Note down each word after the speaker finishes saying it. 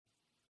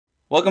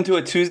Welcome to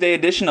a Tuesday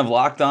edition of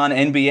Locked On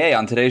NBA.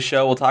 On today's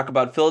show, we'll talk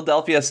about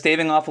Philadelphia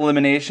staving off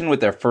elimination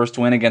with their first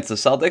win against the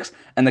Celtics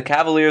and the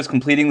Cavaliers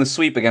completing the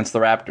sweep against the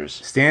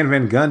Raptors. Stan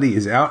Van Gundy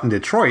is out in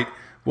Detroit.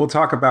 We'll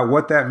talk about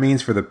what that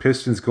means for the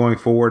Pistons going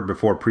forward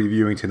before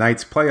previewing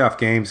tonight's playoff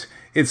games.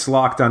 It's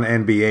Locked On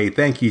NBA.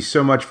 Thank you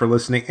so much for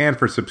listening and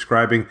for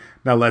subscribing.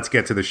 Now let's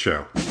get to the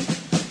show.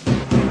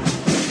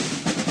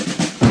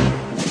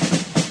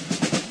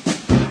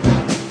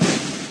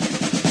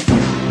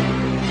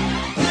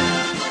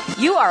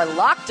 You are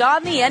Locked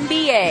On the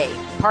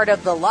NBA, part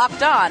of the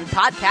Locked On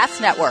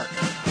Podcast Network.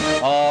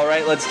 All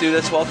right, let's do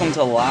this. Welcome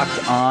to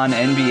Locked On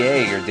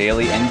NBA, your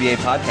daily NBA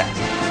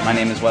podcast. My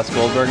name is Wes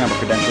Goldberg. I'm a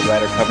credentialed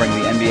writer covering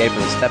the NBA for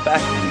the Step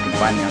Back, and you can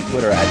find me on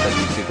Twitter at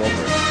WC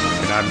Goldberg.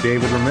 And I'm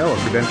David Ramil, a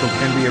credentialed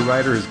NBA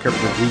writer who's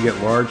covered the league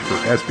at large for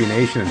SB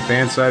Nation and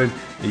Fansided.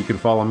 And you can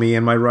follow me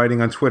and my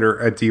writing on Twitter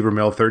at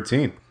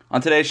DRamil13.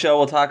 On today's show,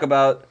 we'll talk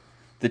about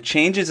the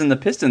changes in the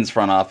Pistons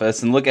front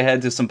office and look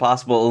ahead to some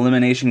possible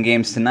elimination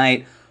games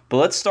tonight. But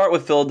let's start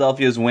with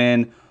Philadelphia's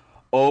win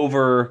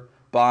over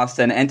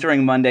Boston.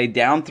 Entering Monday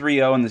down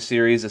 3-0 in the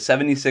series, the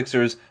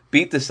 76ers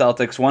beat the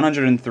Celtics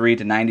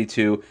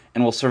 103-92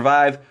 and will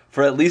survive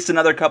for at least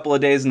another couple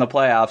of days in the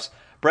playoffs.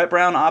 Brett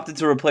Brown opted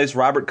to replace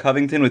Robert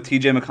Covington with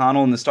TJ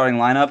McConnell in the starting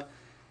lineup.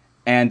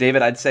 And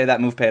David, I'd say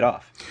that move paid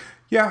off.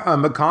 Yeah,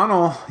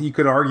 McConnell, you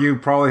could argue,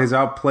 probably has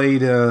outplayed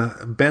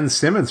Ben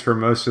Simmons for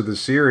most of the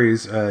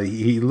series.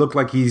 He looked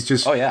like he's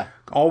just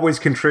always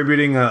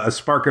contributing a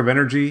spark of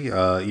energy.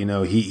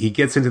 He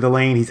gets into the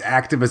lane. He's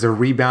active as a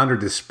rebounder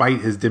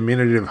despite his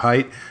diminutive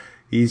height.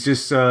 He's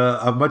just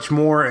a much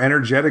more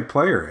energetic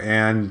player.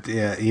 And,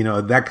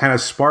 that kind of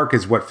spark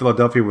is what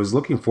Philadelphia was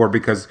looking for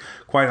because,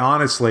 quite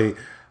honestly,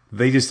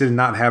 they just did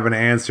not have an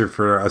answer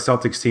for a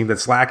Celtics team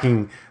that's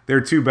lacking their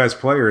two best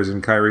players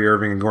in Kyrie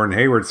Irving and Gordon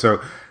Hayward.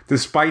 So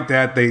despite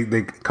that,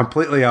 they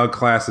completely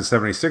outclassed the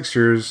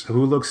 76ers,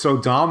 who looked so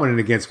dominant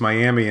against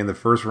Miami in the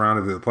first round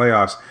of the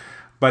playoffs.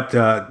 But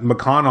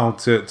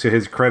McConnell, to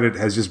his credit,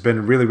 has just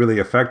been really, really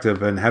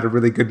effective and had a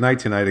really good night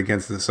tonight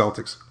against the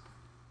Celtics.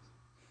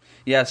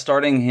 Yeah,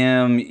 starting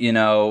him,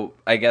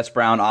 I guess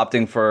Brown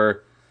opting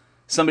for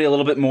somebody a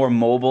little bit more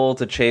mobile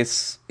to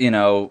chase,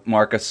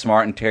 Marcus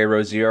Smart and Terry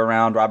Rozier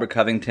around. Robert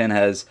Covington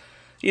has,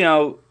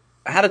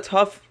 had a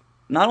tough,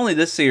 not only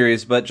this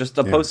series, but just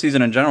the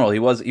postseason in general. He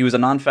was a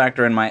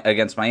non-factor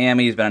against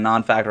Miami. He's been a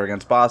non-factor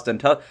against Boston.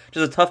 Just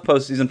a tough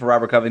postseason for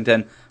Robert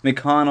Covington.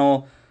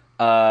 McConnell,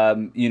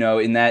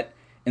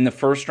 in the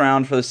first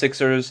round for the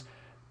Sixers,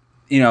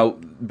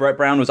 Brett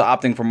Brown was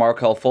opting for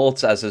Markelle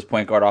Fultz as his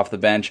point guard off the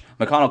bench.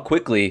 McConnell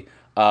quickly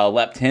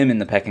leapt him in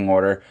the pecking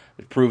order,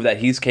 proved that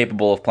he's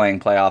capable of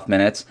playing playoff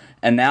minutes,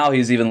 and now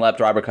he's even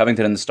leapt Robert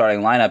Covington in the starting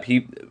lineup.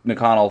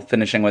 McConnell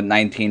finishing with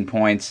 19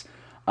 points,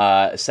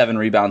 7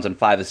 rebounds and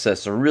 5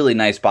 assists, a really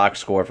nice box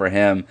score for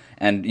him,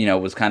 and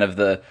was kind of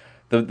the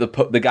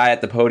guy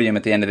at the podium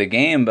at the end of the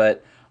game.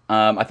 But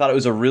I thought it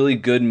was a really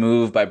good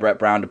move by Brett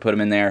Brown to put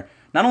him in there,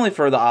 not only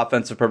for the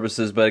offensive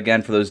purposes, but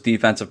again for those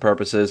defensive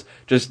purposes,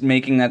 just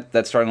making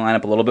that starting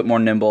lineup a little bit more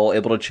nimble,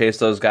 able to chase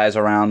those guys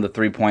around the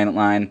 3-point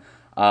line.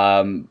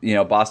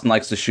 Boston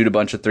likes to shoot a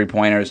bunch of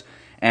 3-pointers,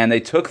 and they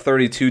took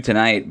 32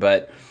 tonight.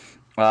 But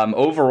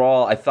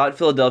overall, I thought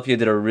Philadelphia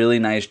did a really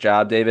nice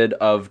job, David,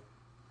 of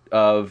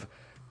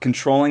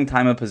controlling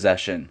time of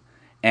possession,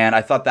 and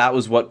I thought that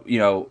was what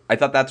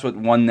that's what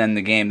won them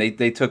the game.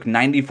 They took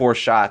 94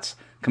 shots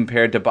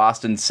compared to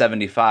Boston's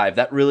 75.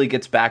 That really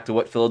gets back to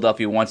what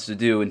Philadelphia wants to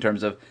do in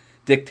terms of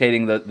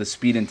dictating the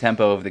speed and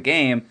tempo of the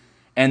game,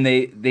 and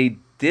they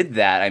did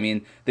that. I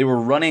mean, they were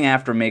running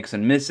after makes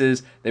and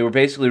misses. They were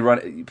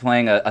basically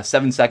playing a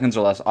 7 seconds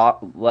or less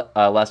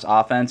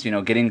offense.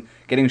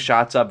 Getting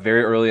shots up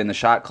very early in the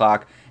shot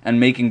clock and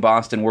making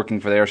Boston working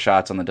for their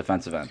shots on the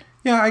defensive end.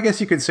 Yeah, I guess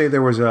you could say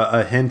there was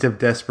a hint of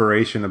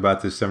desperation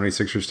about this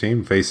 76ers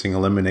team facing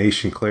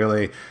elimination.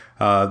 Clearly,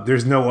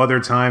 there's no other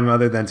time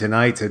other than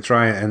tonight to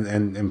try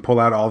and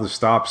pull out all the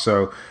stops.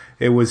 So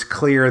it was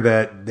clear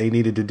that they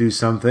needed to do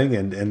something,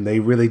 and they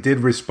really did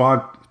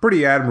respond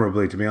pretty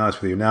admirably, to be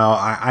honest with you. Now,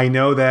 I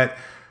know that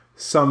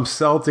some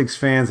Celtics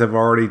fans have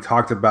already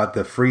talked about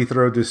the free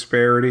throw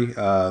disparity.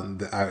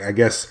 I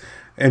guess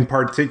in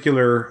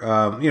particular,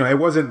 it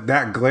wasn't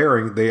that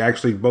glaring. They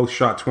actually both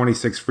shot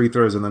 26 free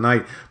throws in the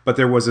night, but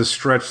there was a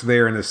stretch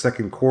there in the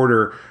second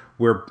quarter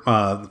where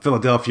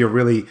Philadelphia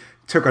really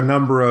took a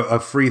number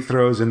of free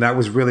throws, and that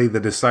was really the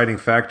deciding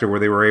factor where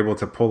they were able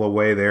to pull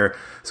away there.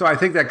 So I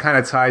think that kind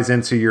of ties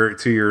into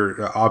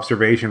your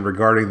observation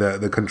regarding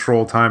the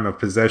control time of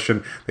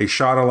possession. They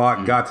shot a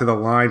lot, got to the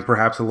line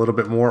perhaps a little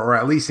bit more, or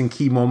at least in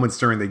key moments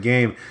during the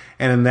game,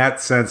 and in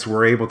that sense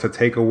were able to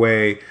take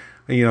away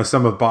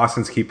some of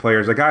Boston's key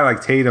players. A guy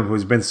like Tatum,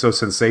 who's been so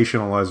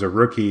sensational as a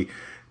rookie,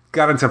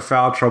 got into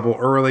foul trouble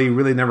early,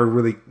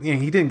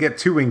 he didn't get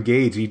too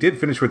engaged. He did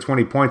finish with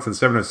 20 points and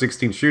 7 of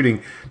 16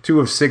 shooting, 2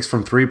 of 6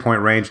 from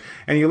 3-point range.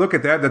 And you look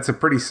at that, that's a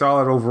pretty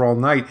solid overall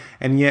night.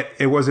 And yet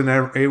it was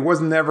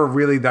never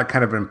really that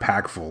kind of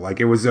impactful. Like,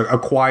 it was a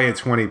quiet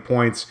 20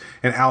 points,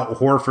 and Al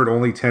Horford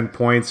only 10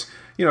 points.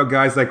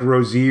 guys like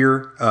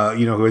Rozier,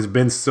 who has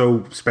been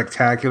so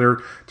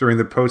spectacular during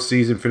the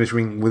postseason,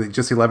 finishing with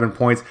just 11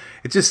 points.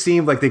 It just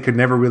seemed like they could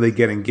never really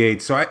get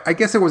engaged. So I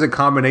guess it was a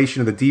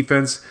combination of the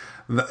defense,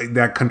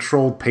 that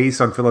controlled pace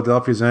on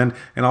Philadelphia's end,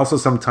 and also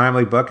some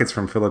timely buckets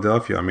from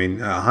Philadelphia. I mean,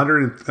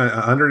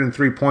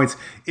 103 points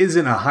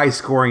isn't a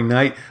high-scoring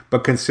night,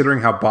 but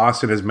considering how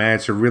Boston has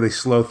managed to really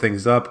slow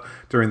things up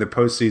during the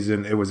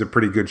postseason, it was a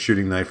pretty good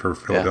shooting night for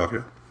Philadelphia.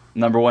 Yeah.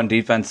 Number one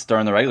defense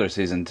during the regular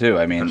season, too.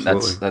 I mean,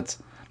 that's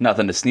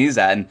nothing to sneeze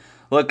at. And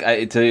look,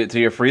 to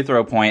your free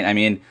throw point, I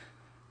mean,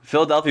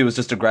 Philadelphia was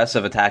just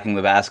aggressive attacking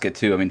the basket,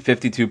 too. I mean,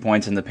 52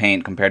 points in the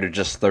paint compared to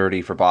just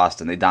 30 for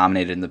Boston. They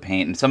dominated in the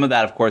paint. And some of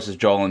that, of course, is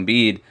Joel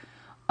Embiid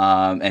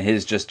and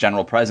his just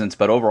general presence.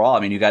 But overall,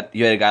 I mean, you had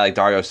a guy like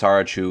Dario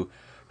Saric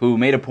who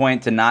made a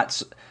point to not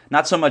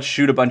so much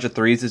shoot a bunch of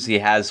threes as he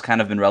has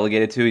kind of been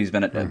relegated to. He's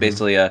been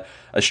basically a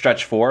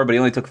stretch four, but he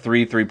only took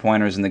 3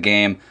 3-pointers in the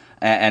game.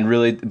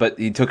 But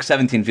he took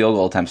 17 field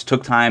goal attempts.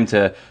 Took time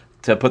to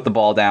put the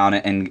ball down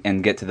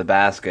and get to the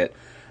basket.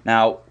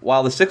 Now,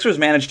 while the Sixers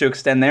managed to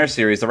extend their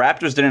series, the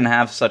Raptors didn't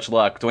have such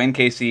luck. Dwayne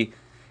Casey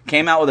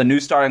came out with a new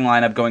starting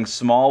lineup going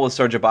small with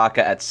Serge Ibaka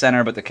at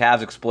center, but the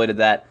Cavs exploited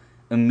that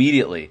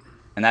immediately,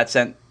 and that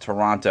sent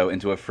Toronto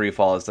into a free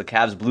fall as the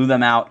Cavs blew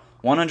them out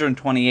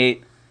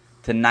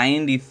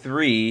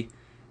 128-93,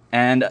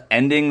 and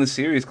ending the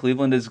series.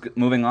 Cleveland is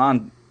moving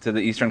on to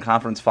the Eastern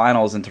Conference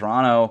Finals, and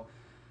Toronto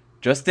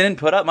just didn't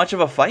put up much of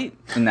a fight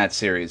in that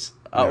series,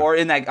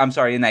 in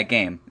that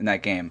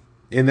game.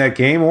 In that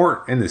game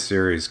or in the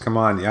series? Come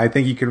on, I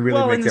think you can really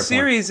make that point. Well, in the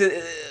series,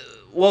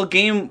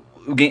 game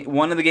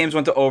one of the games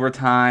went to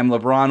overtime.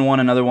 LeBron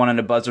won another one in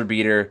a buzzer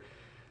beater.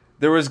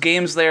 There was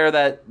games there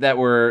that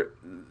were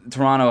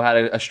Toronto had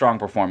a strong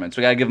performance.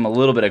 We got to give them a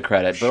little bit of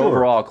credit, but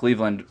overall,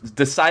 Cleveland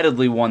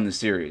decidedly won the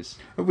series.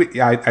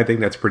 I think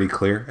that's pretty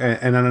clear.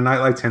 And on a night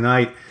like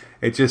tonight,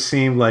 it just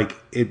seemed like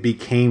it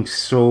became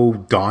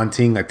so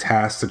daunting a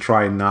task to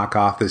try and knock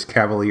off this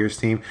Cavaliers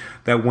team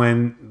that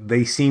when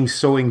they seemed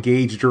so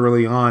engaged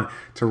early on,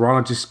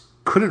 Toronto just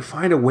couldn't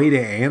find a way to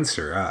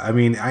answer.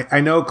 I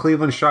know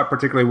Cleveland shot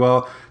particularly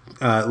well.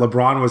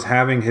 LeBron was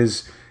having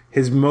his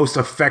most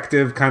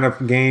effective kind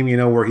of game,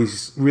 where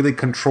he's really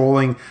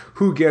controlling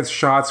who gets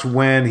shots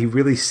when. He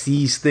really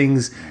sees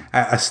things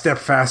a step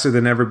faster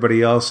than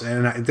everybody else.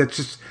 And that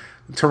just...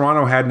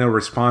 Toronto had no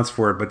response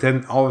for it, but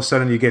then all of a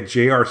sudden you get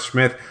J.R.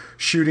 Smith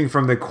shooting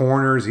from the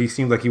corners. He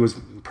seemed like he was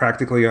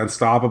practically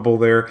unstoppable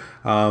there.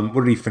 What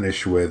did he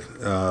finish with?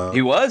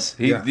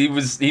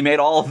 He made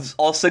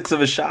all 6 of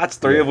his shots,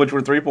 3 of which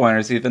were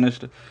 3-pointers. He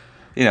finished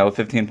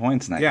 15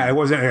 points in that game. It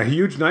wasn't a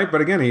huge night,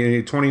 but again, he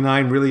had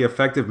 29 really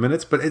effective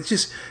minutes. But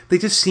they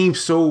just seem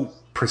so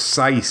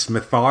precise,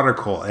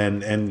 methodical,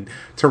 and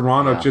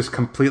Toronto just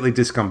completely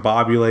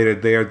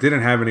discombobulated there.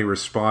 Didn't have any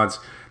response.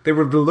 They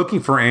were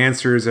looking for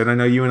answers, and I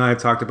know you and I have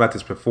talked about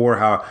this before,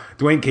 how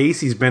Dwayne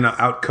Casey's been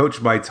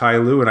outcoached by Ty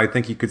Lue, and I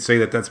think you could say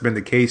that that's been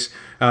the case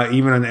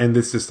even in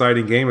this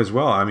deciding game as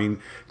well. I mean,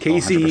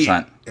 Casey,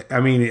 100%.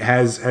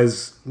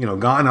 Has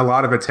gotten a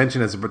lot of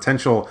attention as a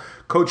potential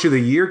Coach of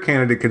the Year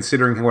candidate,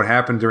 considering what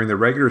happened during the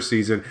regular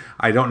season.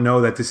 I don't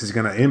know that this is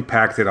going to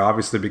impact it,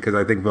 obviously, because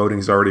I think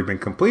voting's already been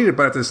completed.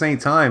 But at the same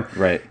time,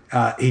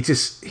 he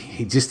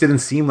just didn't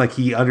seem like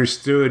he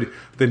understood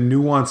the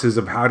nuances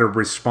of how to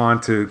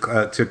respond to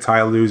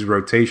Ty Lue's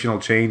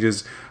rotational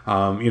changes.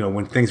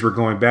 When things were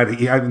going bad,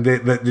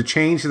 the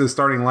change to the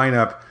starting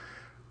lineup.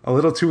 A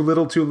little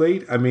too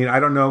late. I mean, I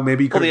don't know.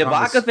 Maybe the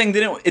Ibaka thing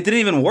didn't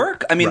even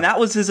work. I mean, that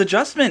was his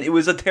adjustment. It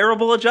was a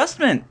terrible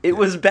adjustment. It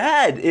was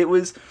bad.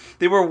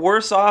 They were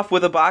worse off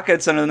with Ibaka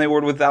at center than they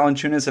were with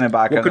Valanciunas and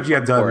Ibaka. What could you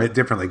have done it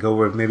differently? Go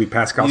with maybe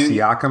Pascal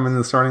Siakam in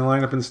the starting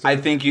lineup instead? I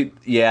think you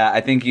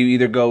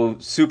either go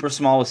super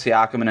small with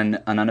Siakam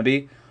and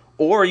Anunoby,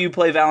 or you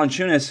play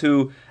Valanciunas,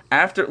 who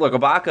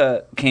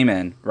Ibaka came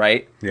in,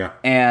 right? Yeah.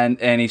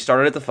 And he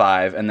started at the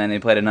 5, and then they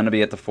played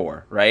Anunoby at the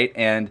 4, right?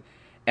 And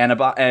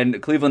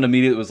Cleveland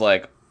immediately was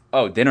like,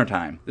 "Oh, dinner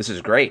time! This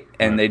is great!"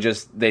 And they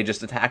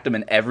just attacked him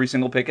in every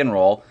single pick and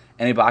roll,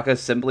 and Ibaka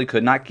simply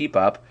could not keep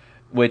up,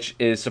 which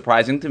is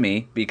surprising to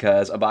me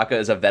because Ibaka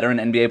is a veteran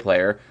NBA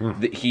player.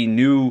 He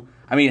knew.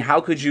 I mean,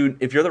 how could you?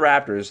 If you're the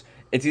Raptors,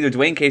 it's either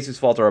Dwayne Casey's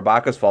fault or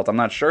Ibaka's fault. I'm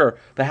not sure,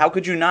 but how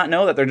could you not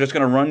know that they're just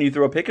going to run you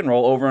through a pick and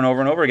roll over and over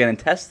and over again and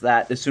test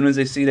that as soon as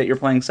they see that you're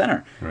playing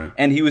center? Right.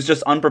 And he was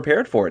just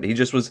unprepared for it. He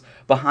just was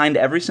behind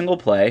every single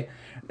play.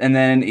 And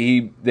then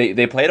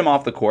they played him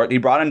off the court. He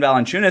brought in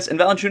Valanciunas, and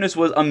Valanciunas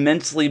was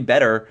immensely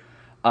better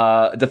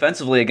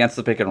defensively against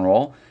the pick and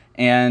roll.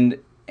 And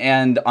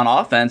on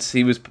offense,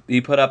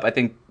 he put up, I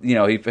think,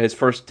 his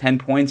first 10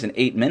 points in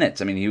 8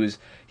 minutes. I mean,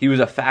 he was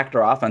a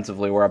factor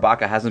offensively, where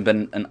Ibaka hasn't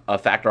been a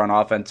factor on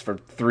offense for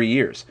 3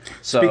 years.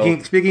 So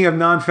speaking of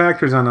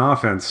non-factors on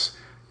offense,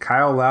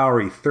 Kyle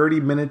Lowry,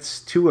 30 minutes,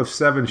 2 of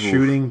 7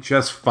 shooting,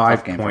 just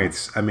 5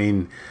 points. I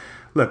mean,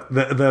 Look,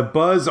 the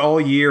buzz all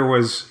year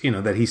was,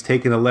 that he's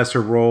taken a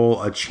lesser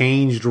role, a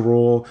changed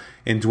role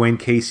in Dwayne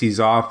Casey's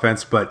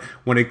offense. But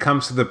when it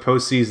comes to the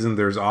postseason,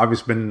 there's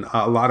obviously been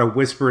a lot of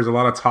whispers, a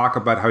lot of talk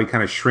about how he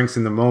kind of shrinks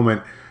in the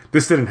moment.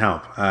 This didn't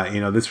help.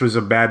 This was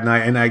a bad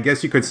night. And I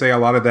guess you could say a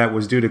lot of that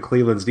was due to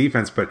Cleveland's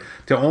defense. But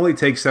to only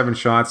take 7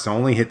 shots, to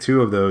only hit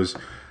 2 of those,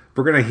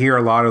 we're going to hear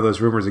a lot of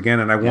those rumors again.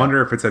 And I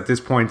wonder if it's at this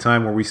point in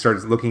time where we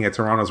start looking at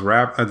Toronto's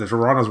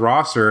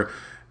roster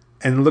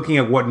and looking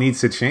at what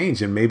needs to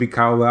change. And maybe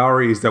Kyle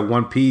Lowry is that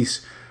one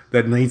piece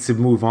that needs to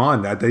move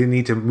on, that they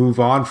need to move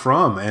on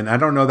from. And I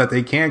don't know that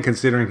they can,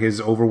 considering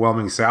his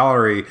overwhelming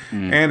salary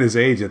and his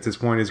age at this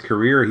point in his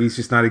career. He's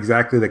just not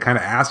exactly the kind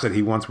of asset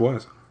he once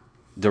was.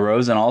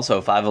 DeRozan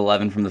also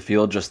 5'11" from the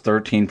field, just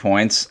 13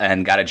 points,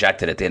 and got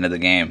ejected at the end of the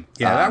game.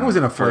 Yeah, that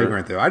wasn't a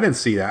flagrant, though. I didn't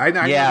see that.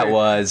 It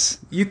was.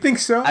 You think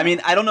so? I mean,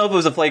 I don't know if it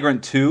was a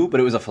flagrant 2, but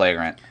it was a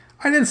flagrant.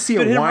 I didn't see a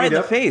wind up. Hit him right in the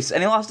up. face,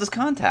 and he lost his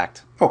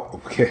contact.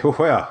 Oh, okay.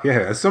 Well, yeah.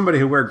 As somebody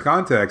who wears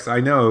contacts, I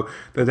know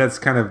that that's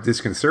kind of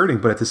disconcerting.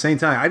 But at the same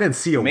time, I didn't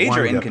see a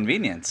major wind-up.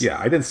 Inconvenience. Yeah,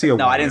 I didn't see a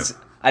wind-up.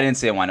 I didn't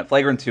see a wind-up.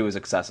 Flagrant 2 is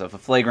excessive. A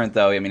flagrant,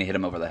 though, I mean, he hit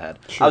him over the head.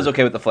 Sure. I was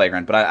okay with the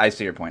flagrant, but I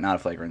see your point. Not a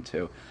flagrant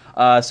 2.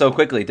 So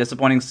quickly,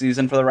 disappointing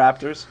season for the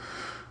Raptors?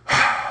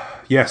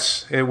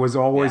 Yes, it was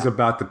always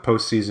about the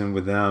postseason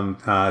with them.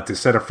 To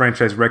set a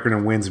franchise record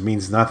in wins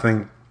means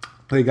nothing.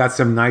 They got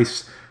some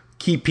nice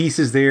key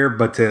pieces there,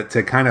 but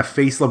to kind of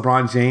face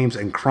LeBron James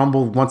and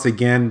crumble once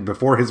again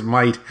before his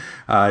might,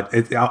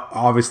 it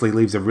obviously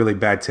leaves a really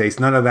bad taste.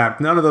 None of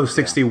those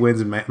 60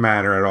 wins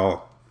matter at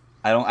all.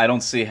 I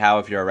don't see how,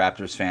 if you're a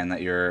Raptors fan,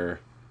 that you're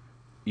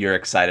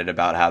excited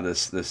about how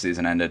this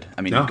season ended.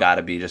 I mean, You've got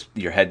to be just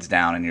your head's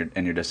down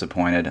and you're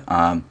disappointed.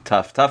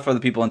 Tough for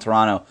the people in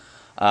Toronto.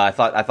 I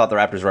thought the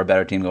Raptors were a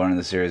better team going into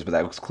the series, but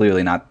that was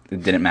clearly not.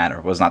 It didn't matter.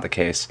 It was not the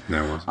case.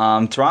 No, it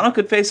wasn't. Toronto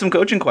could face some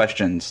coaching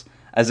questions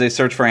as they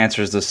search for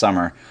answers this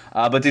summer.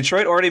 But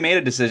Detroit already made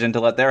a decision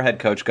to let their head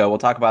coach go. We'll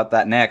talk about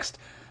that next.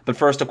 But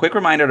first, a quick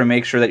reminder to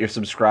make sure that you're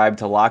subscribed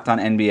to Locked On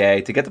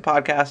NBA to get the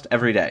podcast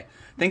every day.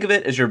 Think of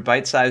it as your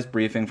bite-sized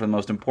briefing for the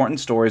most important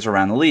stories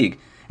around the league.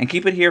 And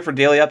keep it here for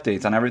daily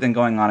updates on everything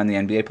going on in the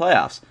NBA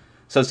playoffs.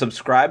 So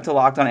subscribe to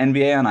Locked On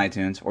NBA on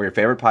iTunes or your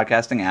favorite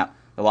podcasting app,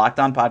 the Locked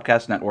On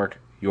Podcast Network,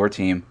 your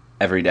team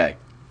every day.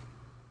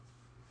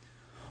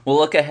 We'll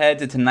look ahead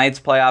to tonight's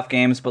playoff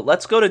games, but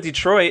let's go to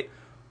Detroit,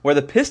 where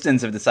the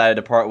Pistons have decided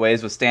to part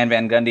ways with Stan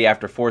Van Gundy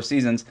after 4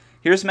 seasons.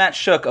 Here's Matt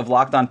Shook of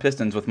Locked On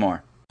Pistons with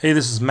more. Hey,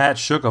 this is Matt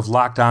Shook of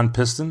Locked On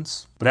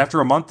Pistons. But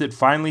after a month, it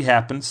finally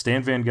happened.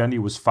 Stan Van Gundy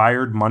was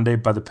fired Monday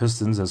by the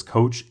Pistons as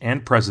coach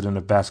and president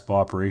of basketball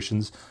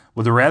operations,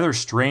 with a rather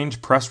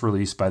strange press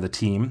release by the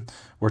team,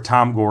 where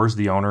Tom Gores,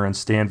 the owner, and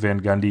Stan Van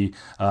Gundy,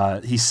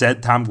 he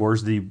said, Tom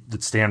Gores,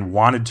 that Stan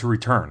wanted to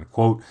return.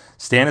 Quote,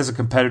 Stan is a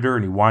competitor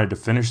and he wanted to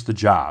finish the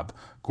job,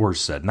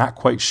 Gores said. Not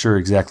quite sure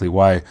exactly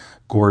why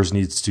Gores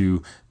needs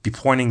to be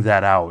pointing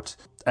that out.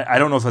 I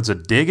don't know if that's a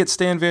dig at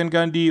Stan Van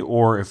Gundy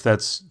or if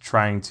that's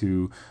trying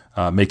to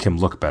make him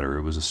look better.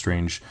 It was a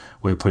strange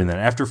way of putting that.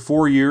 After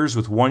 4 years,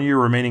 with 1 year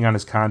remaining on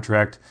his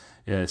contract,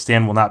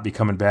 Stan will not be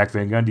coming back.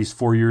 Van Gundy's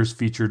 4 years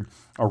featured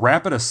a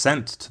rapid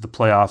ascent to the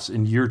playoffs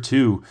in year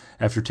 2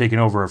 after taking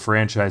over a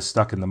franchise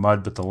stuck in the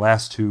mud, but the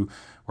last 2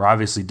 were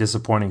obviously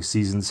disappointing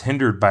seasons,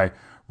 hindered by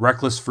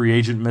reckless free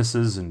agent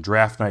misses and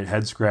draft night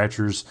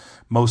head-scratchers,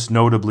 most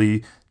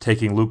notably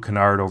taking Luke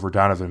Kennard over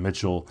Donovan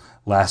Mitchell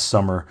last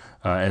summer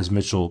as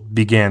Mitchell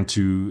began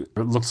to,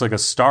 it looks like a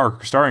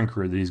starring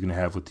career that he's going to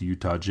have with the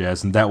Utah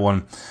Jazz, and that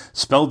one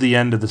spelled the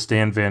end of the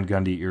Stan Van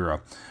Gundy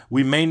era.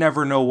 We may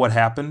never know what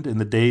happened in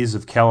the days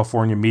of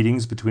California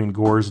meetings between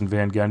Gores and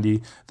Van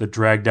Gundy that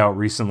dragged out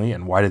recently,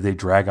 and why did they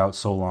drag out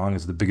so long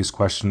is the biggest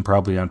question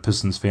probably on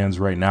Pistons fans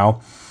right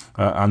now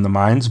on the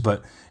minds,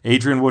 but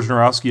Adrian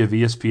Wojnarowski of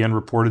ESPN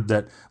reported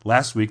that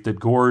last week that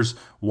Gores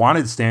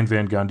wanted Stan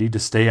Van Gundy to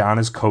stay on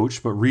as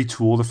coach but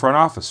retool the front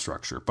office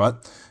structure.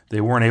 But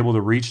they weren't able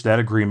to reach that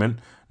agreement,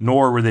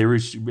 nor were they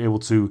able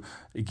to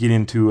get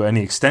into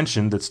any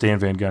extension that Stan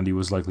Van Gundy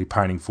was likely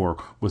pining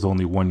for with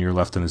only 1 year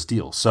left on his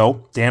deal.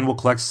 So Dan will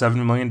collect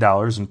 $7 million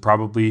and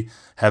probably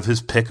have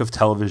his pick of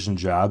television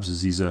jobs,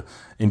 as he's a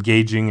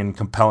engaging and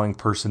compelling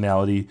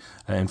personality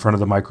in front of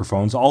the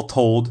microphones. All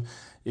told,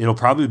 it'll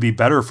probably be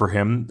better for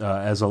him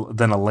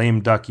than a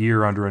lame duck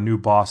year under a new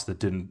boss that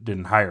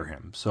didn't hire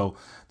him. So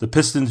the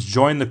Pistons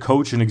joined the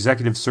coach and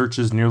executive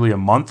searches nearly a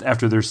month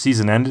after their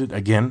season ended.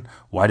 Again,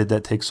 why did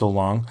that take so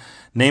long?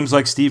 Names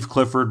like Steve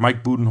Clifford,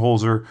 Mike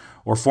Budenholzer,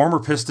 or former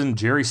Piston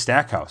Jerry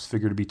Stackhouse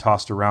figure to be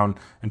tossed around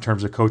in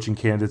terms of coaching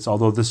candidates,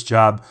 although this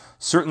job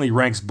certainly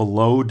ranks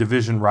below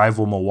division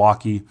rival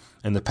Milwaukee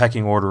in the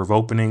pecking order of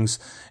openings,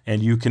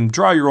 and you can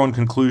draw your own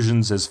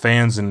conclusions as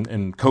fans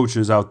and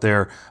coaches out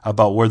there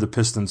about where the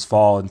Pistons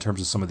fall in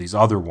terms of some of these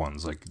other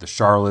ones, like the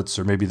Charlottes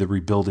or maybe the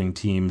rebuilding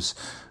teams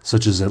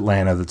such as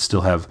Atlanta that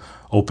still have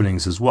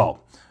openings as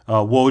well.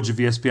 Woj of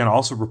ESPN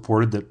also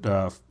reported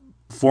that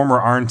former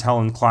Arn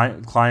Tellen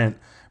client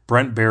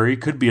Brent Barry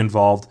could be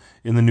involved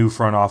in the new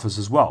front office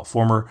as well.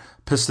 Former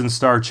Pistons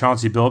star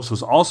Chauncey Billups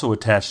was also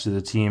attached to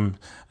the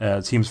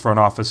team's front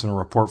office in a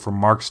report from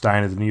Mark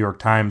Stein of the New York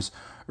Times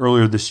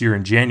earlier this year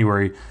in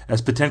January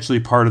as potentially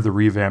part of the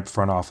revamped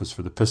front office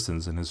for the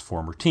Pistons and his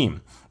former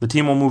team. The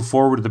team will move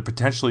forward with a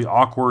potentially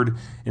awkward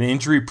and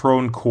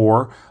injury-prone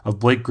core of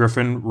Blake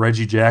Griffin,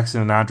 Reggie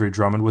Jackson, and Andre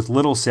Drummond with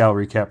little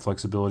salary cap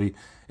flexibility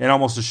and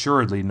almost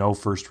assuredly no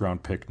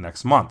first-round pick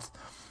next month.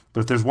 But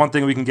if there's one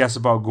thing we can guess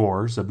about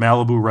Gores, a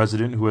Malibu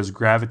resident who has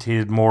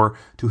gravitated more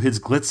to his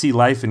glitzy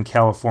life in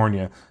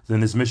California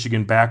than his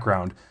Michigan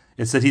background,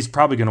 it's that he's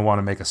probably going to want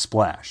to make a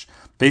splash.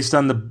 Based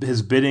on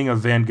his bidding of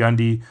Van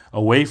Gundy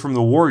away from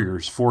the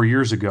Warriors 4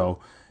 years ago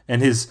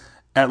and his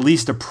at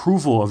least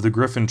approval of the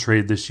Griffin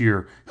trade this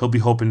year, he'll be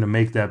hoping to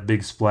make that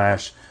big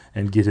splash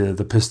and get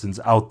the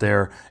Pistons out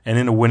there and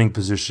in a winning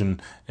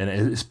position, and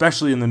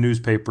especially in the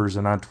newspapers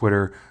and on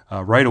Twitter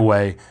right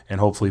away,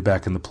 and hopefully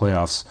back in the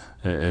playoffs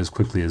as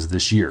quickly as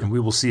this year. And we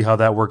will see how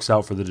that works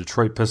out for the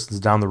Detroit Pistons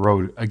down the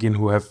road, again,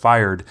 who have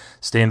fired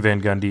Stan Van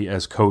Gundy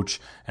as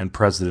coach and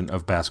president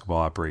of basketball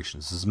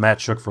operations. This is Matt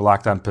Shook for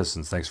Locked On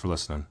Pistons. Thanks for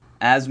listening.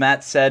 As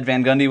Matt said,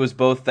 Van Gundy was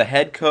both the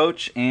head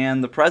coach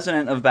and the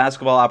president of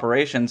basketball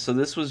operations, so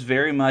this was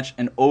very much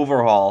an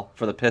overhaul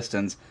for the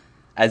Pistons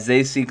as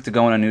they seek to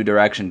go in a new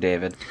direction,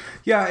 David.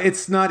 Yeah,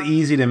 it's not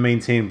easy to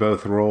maintain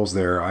both roles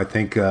there. I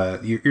think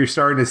you're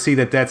starting to see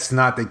that that's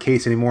not the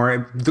case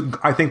anymore.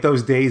 I think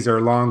those days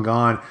are long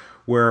gone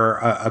where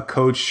a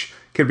coach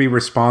can be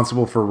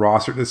responsible for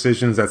roster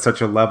decisions at such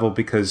a level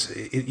because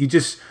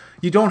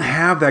you don't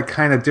have that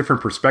kind of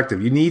different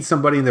perspective. You need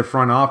somebody in the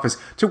front office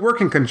to work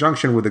in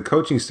conjunction with the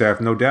coaching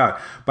staff, no doubt,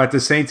 but at the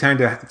same time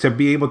to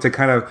be able to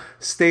kind of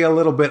stay a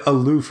little bit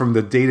aloof from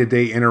the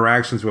day-to-day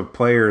interactions with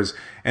players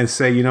and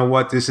say, you know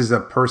what, this is a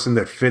person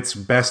that fits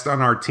best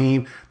on our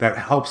team, that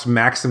helps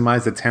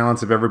maximize the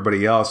talents of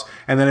everybody else.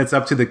 And then it's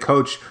up to the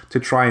coach to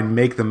try and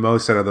make the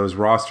most out of those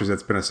rosters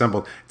that's been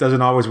assembled. It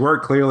doesn't always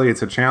work. Clearly,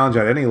 it's a challenge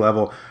at any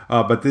level.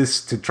 But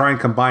this, to try and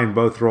combine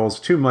both roles,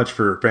 too much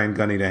for Van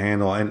Gundy to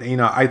handle.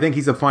 And, I think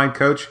he's a fine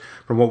coach.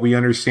 From what we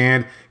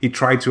understand, he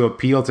tried to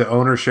appeal to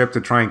ownership to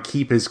try and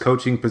keep his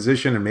coaching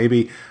position and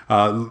maybe,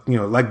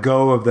 let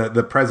go of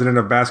the president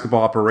of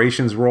basketball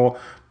operations role.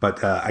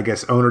 But I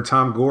guess owner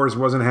Tom Gores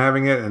wasn't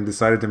having it and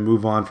decided to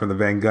move on from the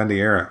Van Gundy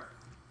era.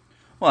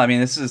 Well, I mean,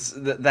 this is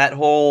that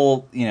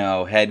whole,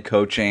 head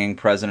coaching,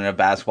 president of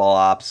basketball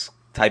ops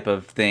type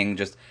of thing.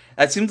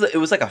 It seems like it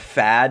was like a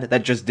fad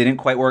that just didn't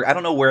quite work. I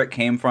don't know where it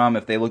came from,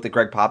 if they looked at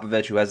Greg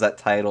Popovich, who has that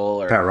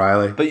title. Or Pat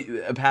Riley.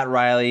 But Pat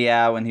Riley,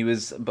 yeah, when he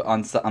was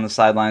on the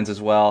sidelines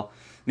as well.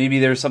 Maybe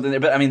there's something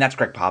there. But, I mean, that's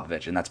Greg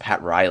Popovich and that's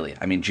Pat Riley.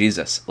 I mean,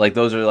 Jesus. Like,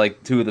 those are,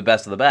 like, two of the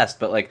best.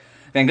 But, like,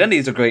 Van Gundy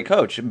is a great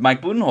coach.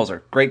 Mike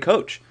Budenholzer, great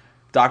coach.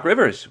 Doc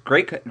Rivers,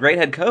 great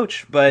head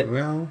coach. But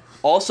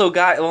also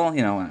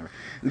whatever.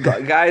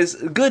 Guys,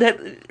 good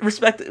head,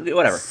 respect,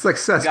 whatever.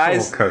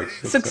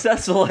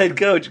 Successful head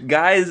coach.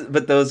 Guys,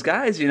 but those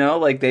guys,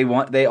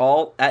 they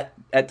all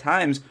at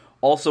times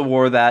also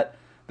wore that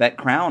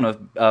crown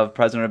of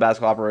president of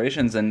basketball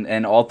operations,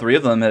 and all three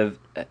of them have,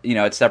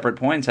 at separate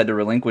points had to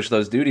relinquish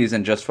those duties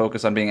and just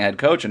focus on being a head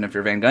coach. And if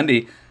you're Van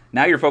Gundy,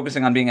 now you're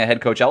focusing on being a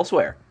head coach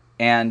elsewhere.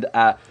 And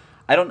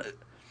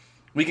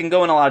we can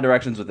go in a lot of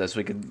directions with this.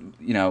 We could,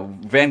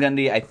 Van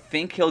Gundy, I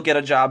think he'll get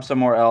a job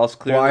somewhere else.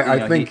 Clearly,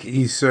 I think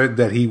he said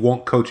that he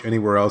won't coach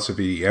anywhere else if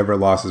he ever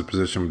lost his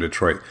position with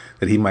Detroit,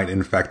 that he might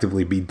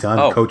effectively be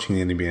done coaching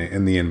in the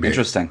NBA.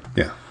 Interesting.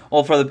 Yeah.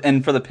 Well, for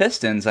the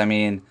Pistons, I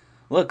mean,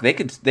 look, they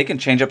can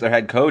change up their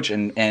head coach,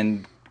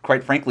 and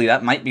quite frankly,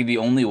 that might be the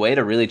only way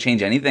to really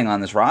change anything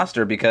on this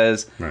roster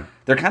because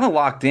they're kind of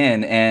locked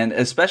in, and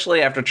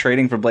especially after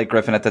trading for Blake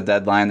Griffin at the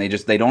deadline,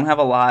 they don't have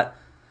a lot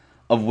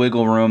of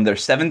wiggle room. They're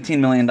 $17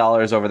 million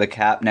over the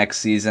cap next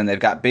season. They've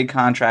got big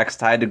contracts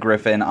tied to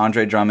Griffin,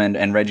 Andre Drummond,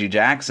 and Reggie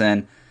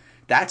Jackson.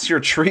 That's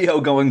your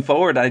trio going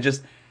forward.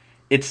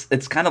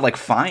 It's kind of like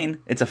fine.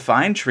 It's a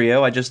fine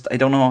trio. I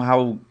don't know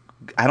how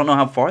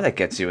far that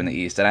gets you in the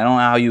East, and I don't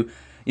know how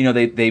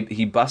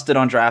he busted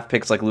on draft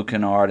picks like Luke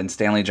Kennard and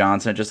Stanley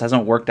Johnson. It just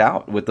hasn't worked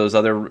out with those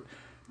other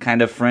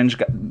kind of fringe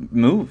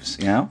moves.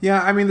 Yeah,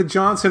 I mean the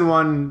Johnson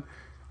one.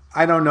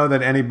 I don't know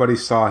that anybody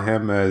saw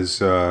him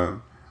as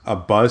a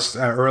bust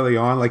early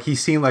on. Like, he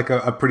seemed like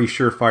a pretty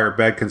surefire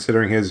bet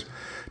considering his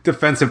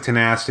defensive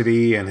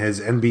tenacity and his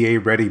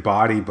NBA ready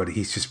body, but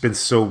he's just been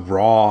so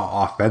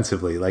raw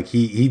offensively. Like,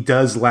 he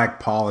does lack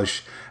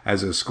polish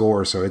as a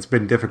scorer, so it's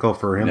been difficult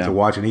for him to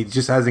watch, and he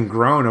just hasn't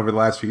grown over the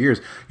last few years.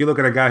 You look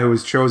at a guy who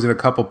was chosen a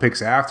couple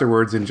picks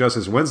afterwards in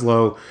Justice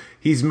Winslow,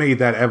 he's made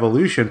that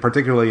evolution,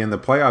 particularly in the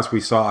playoffs.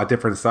 We saw a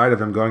different side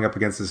of him going up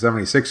against the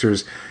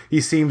 76ers. He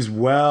seems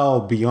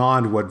well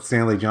beyond what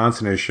Stanley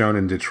Johnson has shown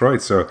in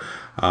Detroit, so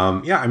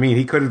I mean,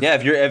 he could have... Yeah,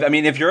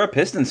 if you're a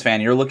Pistons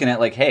fan, you're looking at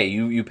like, hey,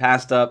 you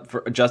passed up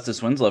for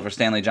Justice Winslow for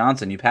Stanley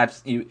Johnson. You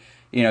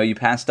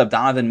passed up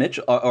Donovan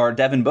Mitchell or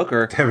Devin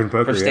Booker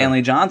for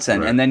Stanley Johnson,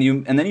 right. and then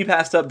you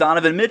passed up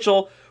Donovan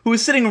Mitchell, who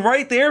was sitting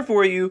right there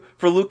for you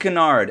for Luke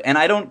Kennard. And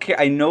I don't care.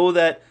 I know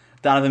that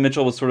Donovan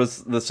Mitchell was sort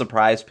of the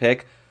surprise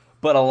pick,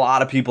 But a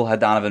lot of people had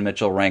Donovan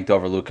Mitchell ranked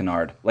over Luke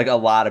Kennard. Like a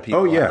lot of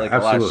people. Oh, yeah, like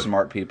absolutely. A lot of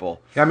smart people.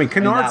 I mean,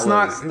 Kennard's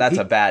that's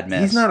a bad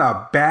miss. He's not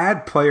a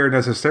bad player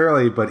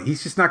necessarily, but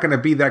he's just not going to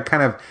be that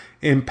kind of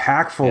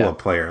impactful a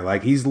player.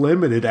 Like, he's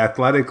limited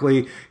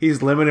athletically.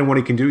 He's limited in what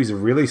he can do. He's a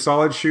really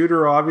solid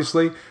shooter,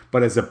 obviously,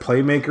 but as a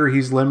playmaker,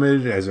 he's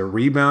limited. As a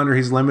rebounder,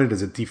 he's limited.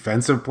 As a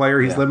defensive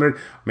player, he's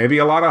limited. Maybe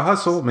a lot of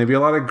hustle, maybe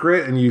a lot of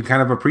grit, and you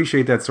kind of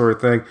appreciate that sort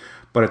of thing.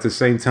 But at the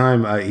same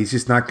time, he's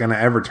just not going to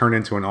ever turn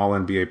into an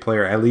all-NBA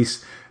player, at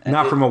least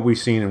not from what we've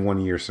seen in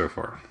 1 year so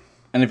far.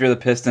 And if you're the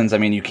Pistons, I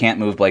mean, you can't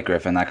move Blake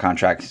Griffin. That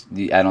contract,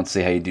 I don't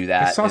see how you do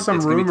that. I saw some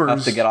it's rumors. It's going to be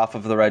tough to get off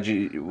of the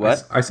Reggie.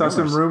 What? I saw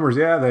some rumors,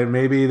 that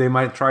maybe they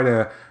might try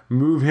to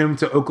move him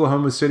to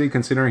Oklahoma City,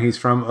 considering he's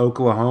from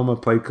Oklahoma,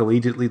 played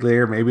collegiately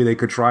there. Maybe they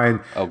could try and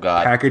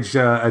package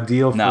a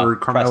deal for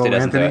Carmelo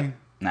Anthony.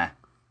 Nah,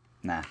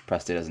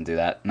 Presti doesn't do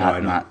that.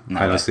 I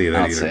don't see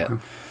that either.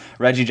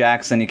 Reggie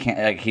Jackson, you can't.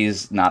 Like,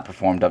 he's not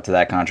performed up to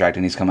that contract,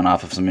 and he's coming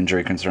off of some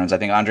injury concerns. I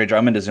think Andre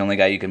Drummond is the only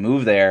guy you can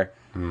move there.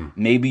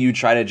 Maybe you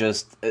try to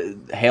just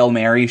Hail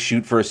Mary,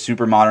 shoot for a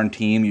super modern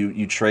team.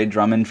 You trade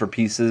Drummond for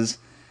pieces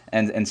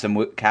and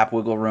some cap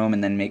wiggle room,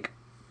 and then make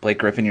Blake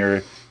Griffin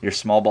your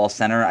small ball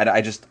center.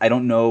 I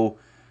don't know.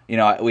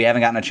 We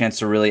haven't gotten a chance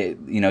to really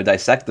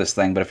dissect this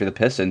thing. But if you're the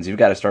Pistons, you've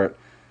got to start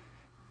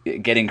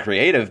getting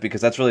creative,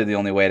 because that's really the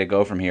only way to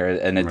go from here,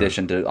 in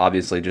addition to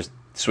obviously just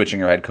switching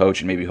your head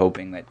coach and maybe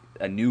hoping that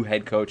a new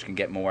head coach can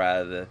get more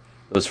out of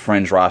those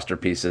fringe roster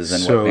pieces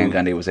than what Van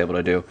Gundy was able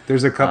to do.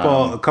 There's a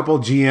couple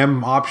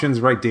GM options,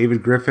 right?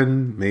 David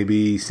Griffin,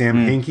 maybe Sam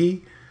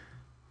Hinkie.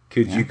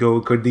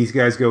 Could these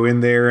guys go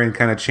in there and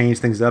kind of change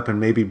things up and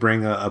maybe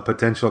bring a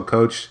potential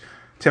coach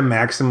to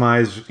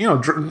maximize?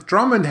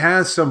 Drummond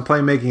has some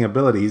playmaking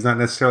ability. He's not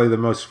necessarily the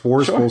most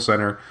forceful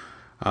center.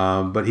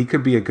 But he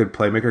could be a good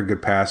playmaker, a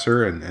good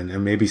passer,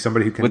 and maybe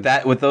somebody who can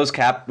with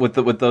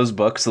those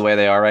books the way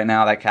they are right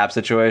now, that cap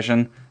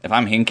situation. If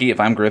I'm Hinkie, if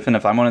I'm Griffin,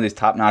 if I'm one of these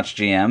top notch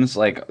GMs,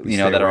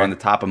 that are on the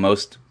top of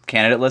most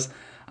candidate lists,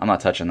 I'm not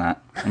touching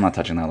that. I'm not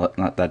touching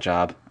that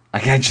job.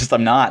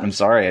 I'm not. I'm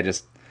sorry.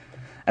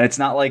 And it's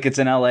not like it's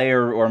in LA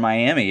or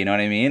Miami. You know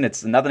what I mean?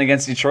 It's nothing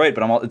against Detroit,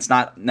 but it's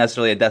not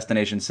necessarily a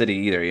destination city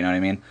either. You know what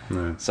I mean?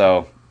 Right.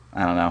 So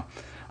I don't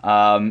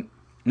know.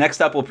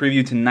 Next up, we'll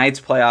preview tonight's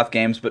playoff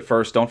games, but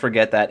first, don't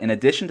forget that in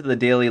addition to the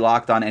daily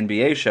Locked On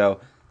NBA show,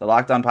 the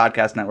Locked On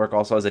Podcast Network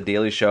also has a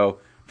daily show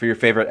for your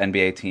favorite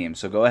NBA team.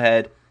 So go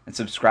ahead and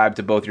subscribe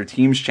to both your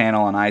team's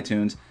channel on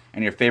iTunes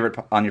and your favorite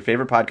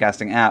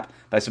podcasting app.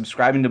 By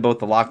subscribing to both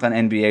the Locked On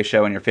NBA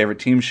show and your favorite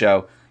team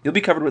show, you'll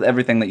be covered with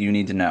everything that you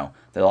need to know.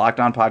 The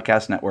Locked On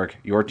Podcast Network,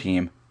 your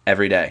team,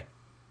 every day.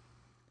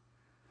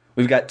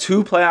 We've got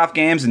 2 playoff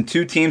games and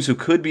 2 teams who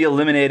could be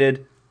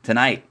eliminated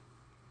tonight.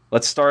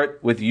 Let's start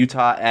with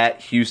Utah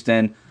at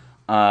Houston.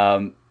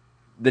 The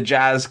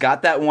Jazz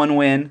got that 1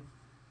 win,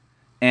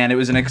 and it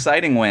was an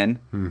exciting win.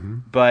 Mm-hmm.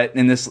 But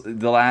in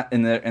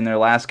their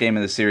last game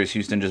of the series,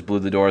 Houston just blew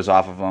the doors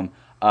off of them.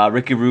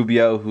 Ricky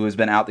Rubio, who has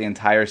been out the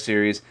entire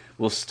series,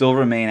 will still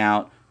remain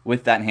out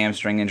with that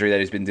hamstring injury that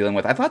he's been dealing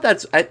with. I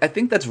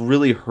think that's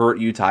really hurt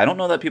Utah. I don't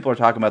know that people are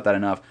talking about that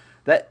enough.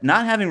 That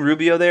not having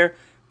Rubio there,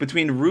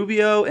 between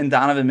Rubio and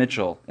Donovan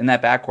Mitchell in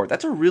that backcourt,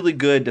 that's a really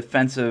good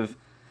defensive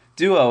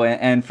duo.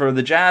 And for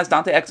the Jazz,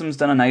 Dante Exum's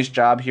done a nice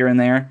job here and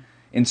there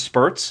in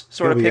spurts,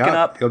 sort of picking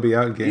up. He'll be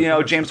out in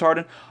game. James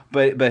Harden,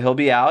 but he'll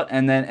be out.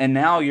 And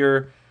now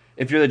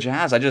if you're the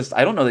Jazz, I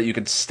don't know that you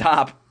could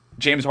stop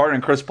James Harden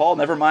and Chris Paul.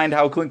 Never mind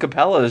how Clint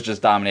Capella is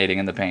just dominating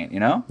in the paint.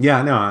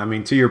 Yeah, no. I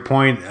mean, to your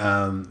point,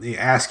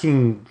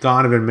 asking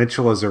Donovan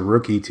Mitchell as a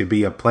rookie to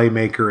be a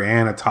playmaker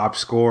and a top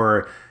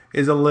scorer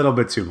is a little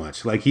bit too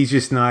much. Like, he's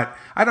just not.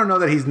 I don't know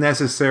that he's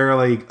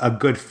necessarily a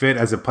good fit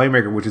as a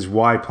playmaker, which is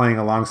why playing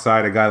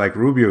alongside a guy like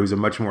Rubio, who's a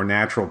much more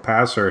natural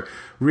passer,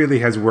 really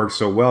has worked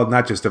so well,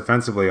 not just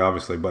defensively,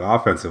 obviously, but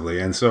offensively.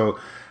 And so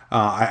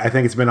I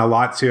think it's been a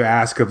lot to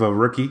ask of a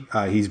rookie.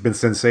 He's been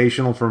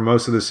sensational for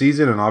most of the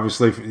season, and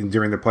obviously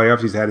during the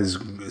playoffs, he's had his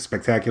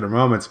spectacular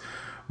moments.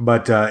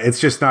 But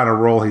it's just not a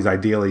role he's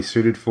ideally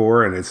suited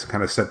for, and it's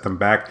kind of set them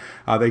back.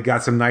 They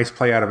got some nice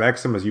play out of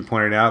Exum, as you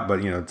pointed out,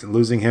 but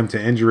losing him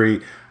to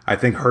injury, I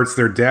think, hurts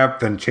their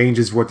depth and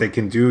changes what they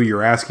can do.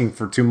 You're asking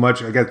for too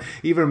much. Again,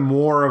 even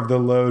more of the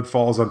load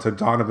falls onto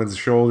Donovan's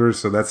shoulders,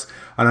 so that's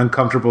an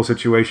uncomfortable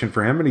situation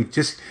for him. And he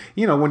just,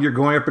 when you're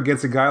going up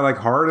against a guy like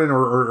Harden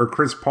or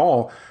Chris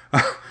Paul,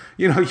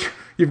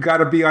 you've got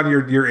to be on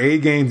your A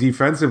game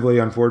defensively,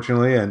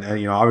 unfortunately. And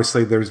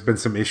obviously there's been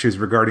some issues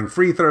regarding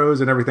free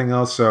throws and everything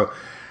else. So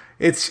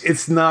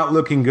it's not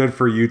looking good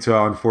for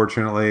Utah,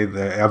 unfortunately.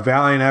 A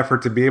valiant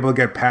effort to be able to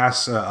get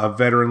past a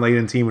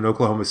veteran-laden team in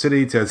Oklahoma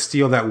City, to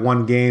steal that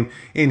 1 game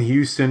in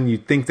Houston.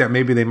 You'd think that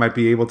maybe they might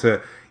be able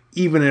to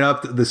even it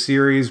up the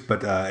series,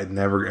 but it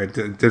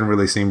didn't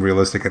really seem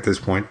realistic at this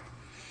point.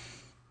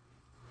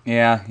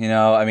 Yeah,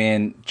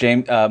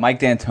 Mike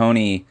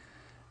D'Antoni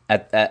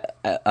at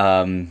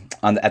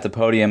the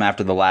podium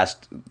after the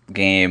last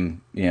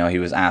game, he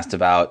was asked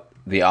about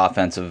the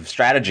offensive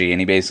strategy,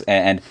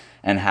 and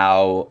and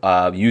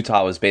how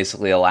Utah was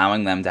basically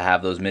allowing them to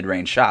have those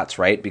mid-range shots,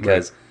 right?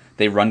 Because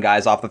they run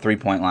guys off the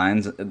three-point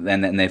lines, and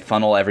then they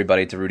funnel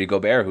everybody to Rudy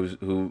Gobert,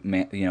 who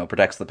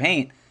protects the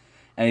paint.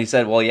 And he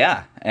said, well,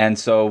 yeah. And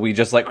so we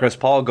just let Chris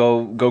Paul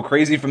go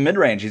crazy from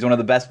mid-range. He's one of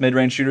the best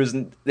mid-range shooters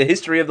in the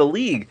history of the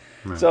league.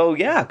 Right. So,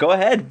 yeah, go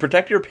ahead.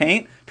 Protect your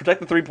paint. Protect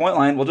the three-point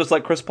line. We'll just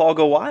let Chris Paul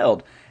go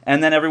wild.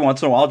 And then every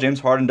once in a while, James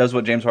Harden does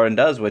what James Harden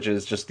does, which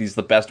is just he's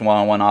the best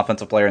one-on-one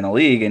offensive player in the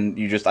league. And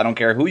I don't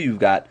care who you've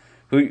got,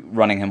 who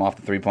running him off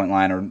the three-point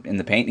line or in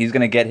the paint, he's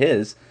going to get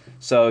his.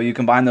 So you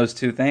combine those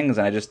two things,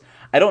 and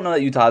I don't know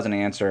that Utah's an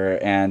answer.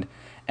 And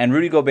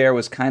Rudy Gobert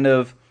was kind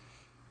of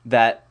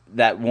that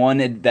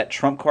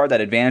trump card,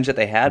 that advantage that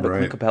they had, but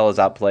Clint Capella's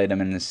outplayed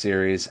him in this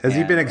series. Has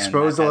he been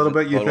exposed a little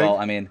bit, you think? Well,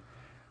 I mean,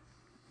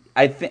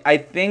 I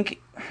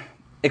think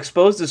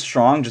exposed is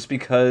strong just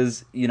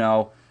because,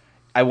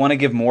 I want to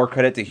give more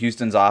credit to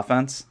Houston's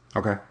offense.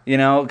 Okay.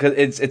 Because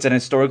it's an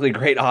historically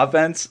great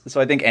offense, so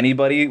I think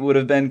anybody would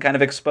have been kind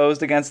of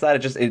exposed against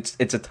that.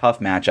 It's a tough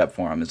matchup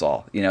for him is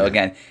all.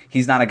 Again,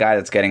 he's not a guy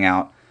that's getting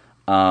out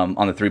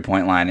on the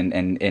three-point line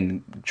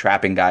and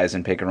trapping guys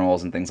in pick and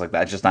rolls and things like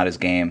that. It's just not his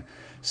game.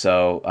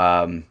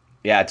 So,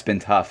 it's been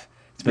tough.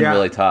 It's been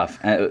really tough.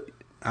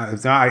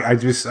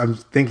 I'm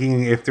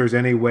thinking if there's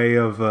any way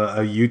of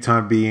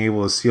Utah being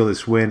able to seal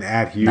this win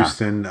at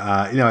Houston.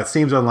 No. It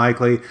seems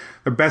unlikely.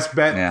 The best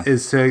bet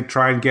is to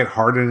try and get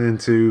Harden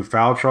into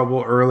foul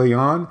trouble early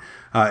on.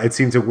 It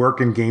seemed to work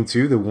in game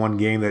 2, the one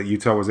game that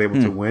Utah was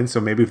able to win. So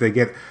maybe if they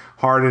get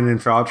Harden in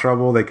foul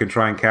trouble, they could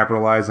try and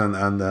capitalize on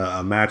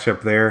the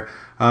matchup there.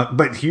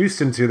 But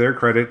Houston, to their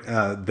credit,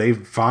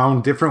 they've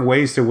found different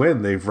ways to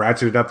win. They've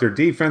ratcheted up their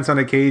defense on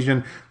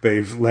occasion.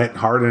 They've let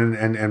Harden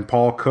and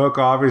Paul cook,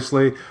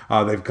 obviously.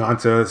 They've gone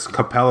to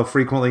Capella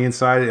frequently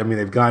inside. I mean,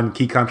 they've gotten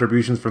key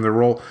contributions from their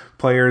role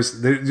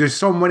players. There's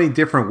so many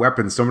different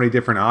weapons, so many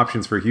different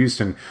options for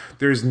Houston.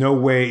 There's no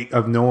way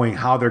of knowing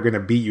how they're going to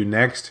beat you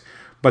next.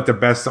 But the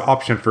best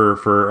option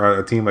for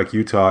a team like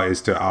Utah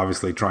is to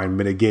obviously try and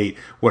mitigate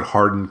what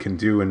Harden can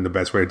do, and the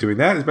best way of doing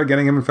that is by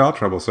getting him in foul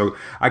trouble. So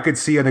I could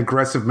see an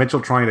aggressive Mitchell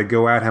trying to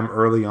go at him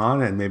early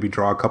on and maybe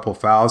draw a couple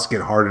fouls,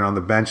 get Harden on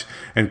the bench,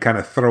 and kind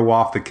of throw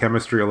off the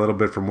chemistry a little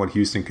bit from what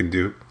Houston can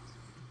do.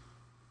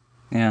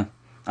 Yeah.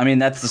 I mean,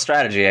 that's the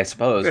strategy, I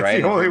suppose, that's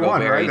right? the only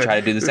one, right? You try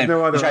to do the same.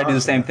 You try to do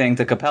the same thing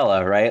to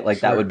Capella, right?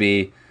 Like that would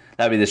be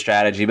the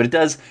strategy. But it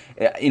does,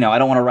 I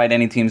don't want to write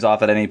any teams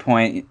off at any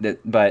point,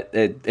 but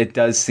it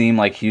does seem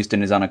like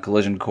Houston is on a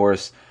collision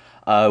course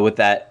with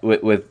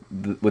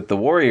the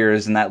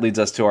Warriors, and that leads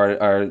us to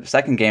our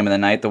second game of the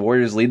night. The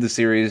Warriors lead the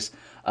series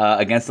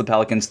against the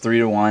Pelicans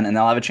 3-1, and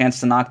they'll have a chance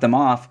to knock them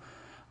off.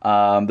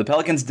 The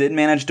Pelicans did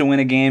manage to win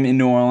a game in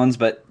New Orleans,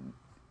 but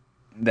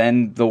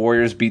then the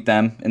Warriors beat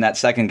them in that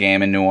second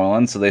game in New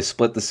Orleans, so they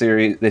split the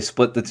series. They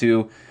split the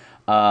two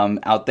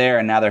out there,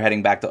 and now they're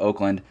heading back to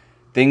Oakland.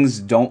 Things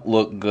don't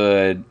look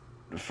good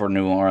for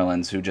New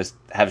Orleans, who just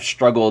have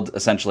struggled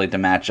essentially to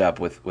match up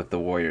with the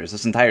Warriors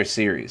this entire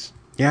series.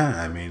 Yeah,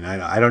 I mean,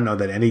 I don't know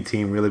that any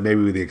team really,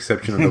 maybe with the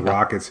exception of the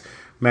Rockets,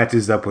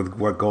 matches up with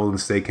what Golden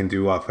State can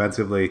do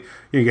offensively.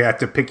 You have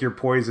to pick your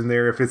poison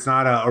there. If it's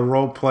not a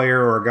role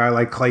player or a guy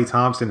like Klay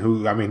Thompson,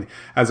 who, I mean,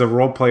 as a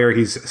role player,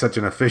 he's such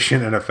an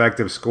efficient and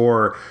effective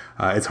scorer.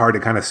 It's hard to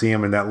kind of see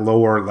him in that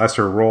lower,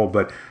 lesser role.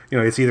 But,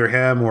 it's either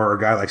him or a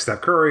guy like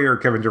Steph Curry or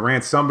Kevin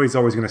Durant. Somebody's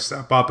always going to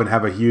step up and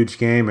have a huge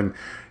game. And,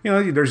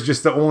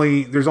 there's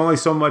only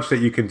so much that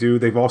you can do.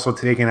 They've also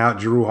taken out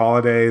Jrue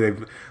Holiday.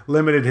 They've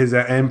limited his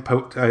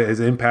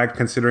impact,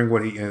 considering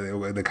what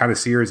the kind of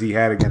series he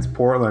had against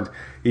Portland.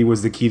 He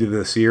was the key to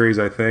the series,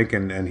 I think,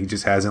 and he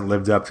just hasn't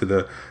lived up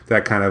to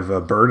that kind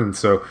of burden.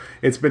 So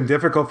it's been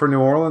difficult for New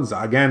Orleans.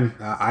 Again,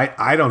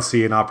 I don't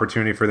see an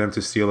opportunity for them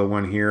to steal a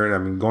win here. I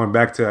mean, going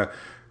back to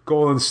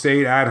Golden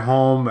State at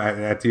home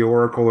at the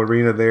Oracle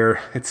Arena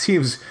there, it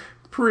seems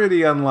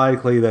pretty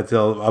unlikely that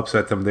they'll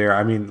upset them there.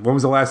 I mean, when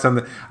was the last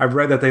time I've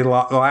read that they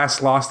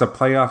last lost a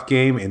playoff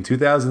game in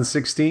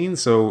 2016?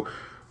 So,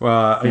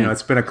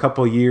 it's been a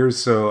couple of years,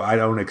 so I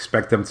don't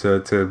expect them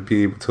to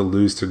be able to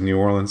lose to New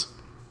Orleans.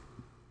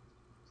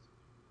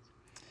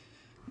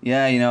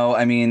 Yeah,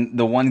 I mean,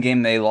 the one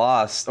game they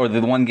lost, or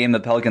the one game the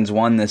Pelicans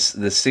won this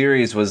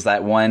series was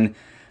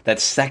that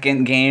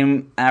second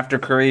game after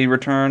Curry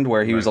returned,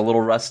 where he was a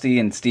little rusty,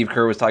 and Steve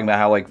Kerr was talking about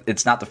how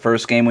it's not the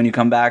first game when you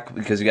come back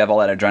because you have all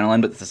that adrenaline,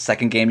 but it's the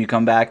second game you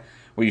come back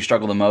where you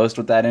struggle the most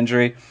with that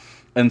injury.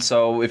 And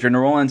so if you're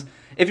New Orleans,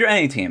 if you're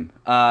any team,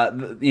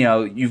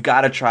 you've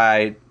got to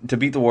try to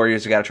beat the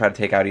Warriors. You got to try to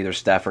take out either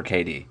Steph or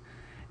KD,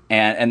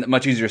 and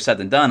much easier said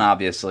than done,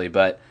 obviously,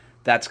 but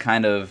that's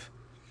kind of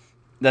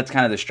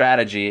the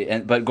strategy.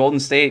 But Golden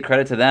State,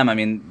 credit to them. I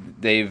mean,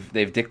 they've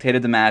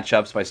dictated the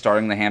matchups by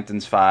starting the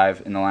Hamptons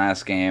 5 in the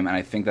last game, and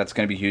I think that's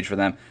going to be huge for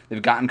them.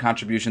 They've gotten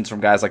contributions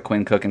from guys like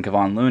Quinn Cook and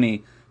Kevon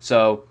Looney.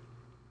 So,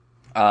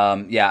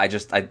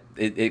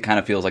 it kind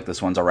of feels like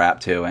this one's a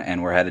wrap too,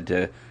 and we're headed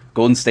to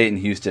Golden State and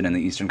Houston in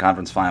the Eastern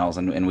Conference Finals,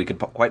 and we could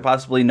quite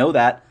possibly know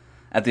that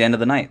at the end of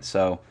the night.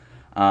 So,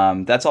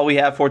 That's all we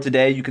have for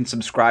today. You can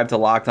subscribe to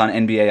Locked On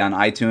NBA on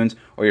iTunes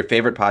or your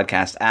favorite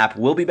podcast app.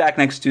 We'll be back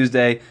next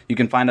Tuesday. You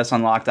can find us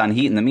on Locked On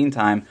Heat. In the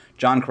meantime,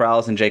 John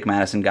Corrales and Jake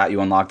Madison got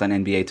you on Locked On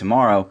NBA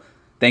tomorrow.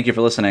 Thank you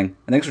for listening,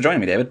 and thanks for joining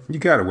me, David. You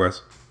got it,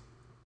 Wes.